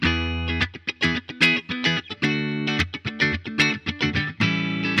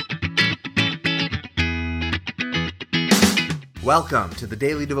Welcome to the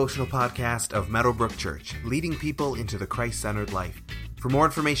daily devotional podcast of Meadowbrook Church, leading people into the Christ-centered life. For more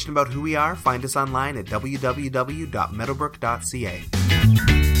information about who we are, find us online at www.meadowbrook.ca.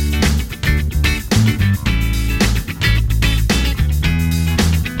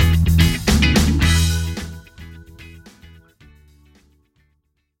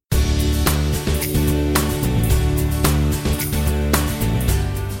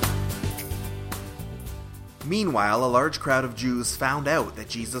 Meanwhile, a large crowd of Jews found out that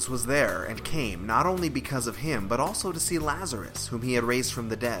Jesus was there and came not only because of him, but also to see Lazarus, whom he had raised from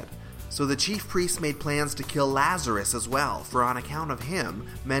the dead. So the chief priests made plans to kill Lazarus as well, for on account of him,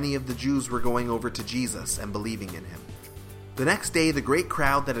 many of the Jews were going over to Jesus and believing in him. The next day, the great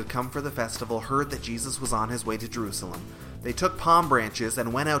crowd that had come for the festival heard that Jesus was on his way to Jerusalem. They took palm branches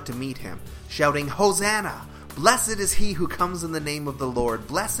and went out to meet him, shouting, "Hosanna! Blessed is he who comes in the name of the Lord!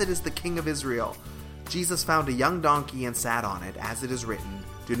 Blessed is the King of Israel!" Jesus found a young donkey and sat on it, as it is written,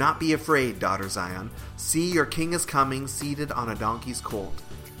 "Do not be afraid, daughter Zion. See, your king is coming, seated on a donkey's colt."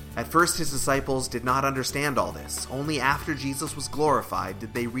 At first his disciples did not understand all this. Only after Jesus was glorified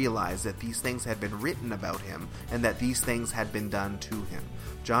did they realize that these things had been written about him and that these things had been done to him.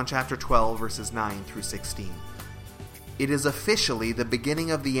 John chapter 12, verses 9 through 16. It is officially the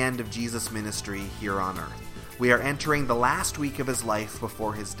beginning of the end of Jesus' ministry here on earth. We are entering the last week of his life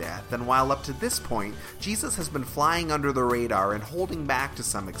before his death, and while up to this point, Jesus has been flying under the radar and holding back to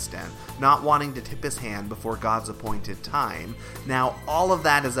some extent, not wanting to tip his hand before God's appointed time, now all of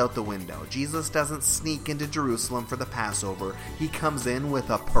that is out the window. Jesus doesn't sneak into Jerusalem for the Passover, he comes in with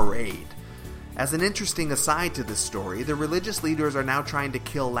a parade. As an interesting aside to this story, the religious leaders are now trying to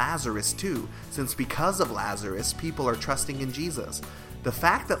kill Lazarus too, since because of Lazarus, people are trusting in Jesus. The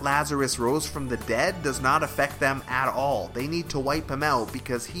fact that Lazarus rose from the dead does not affect them at all. They need to wipe him out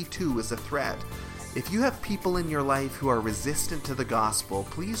because he too is a threat. If you have people in your life who are resistant to the gospel,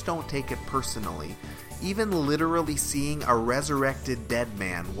 please don't take it personally. Even literally seeing a resurrected dead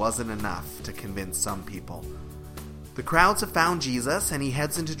man wasn't enough to convince some people. The crowds have found Jesus, and he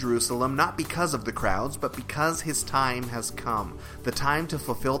heads into Jerusalem not because of the crowds, but because his time has come. The time to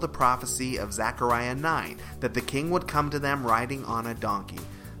fulfill the prophecy of Zechariah 9, that the king would come to them riding on a donkey.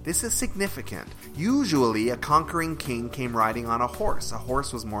 This is significant. Usually, a conquering king came riding on a horse. A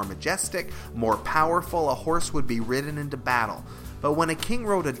horse was more majestic, more powerful. A horse would be ridden into battle. But when a king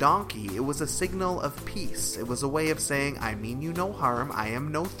rode a donkey, it was a signal of peace. It was a way of saying, I mean you no harm, I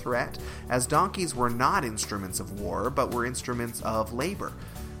am no threat, as donkeys were not instruments of war, but were instruments of labor.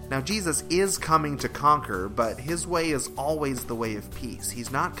 Now Jesus is coming to conquer, but his way is always the way of peace.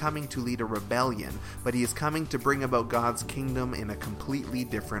 He's not coming to lead a rebellion, but he is coming to bring about God's kingdom in a completely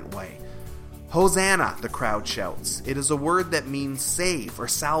different way. Hosanna, the crowd shouts. It is a word that means save or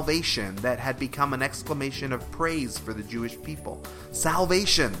salvation that had become an exclamation of praise for the Jewish people.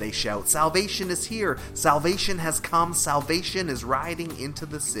 Salvation, they shout. Salvation is here. Salvation has come. Salvation is riding into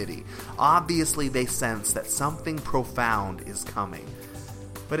the city. Obviously, they sense that something profound is coming.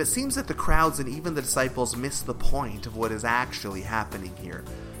 But it seems that the crowds and even the disciples miss the point of what is actually happening here.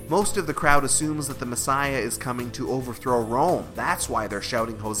 Most of the crowd assumes that the Messiah is coming to overthrow Rome. That's why they're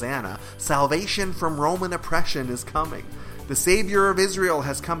shouting Hosanna. Salvation from Roman oppression is coming. The Savior of Israel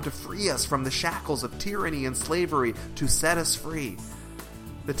has come to free us from the shackles of tyranny and slavery, to set us free.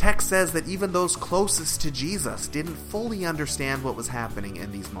 The text says that even those closest to Jesus didn't fully understand what was happening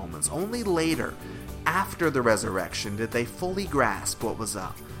in these moments. Only later, after the resurrection, did they fully grasp what was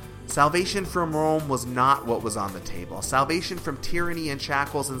up. Salvation from Rome was not what was on the table. Salvation from tyranny and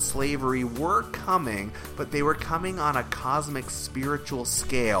shackles and slavery were coming, but they were coming on a cosmic spiritual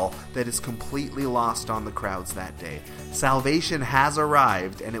scale that is completely lost on the crowds that day. Salvation has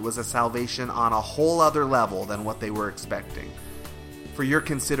arrived, and it was a salvation on a whole other level than what they were expecting. For your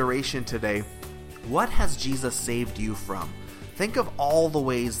consideration today, what has Jesus saved you from? Think of all the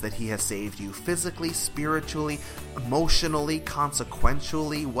ways that he has saved you, physically, spiritually, emotionally,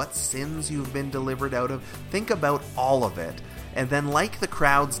 consequentially, what sins you've been delivered out of. Think about all of it. And then, like the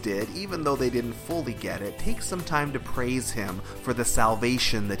crowds did, even though they didn't fully get it, take some time to praise him for the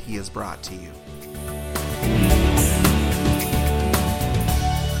salvation that he has brought to you.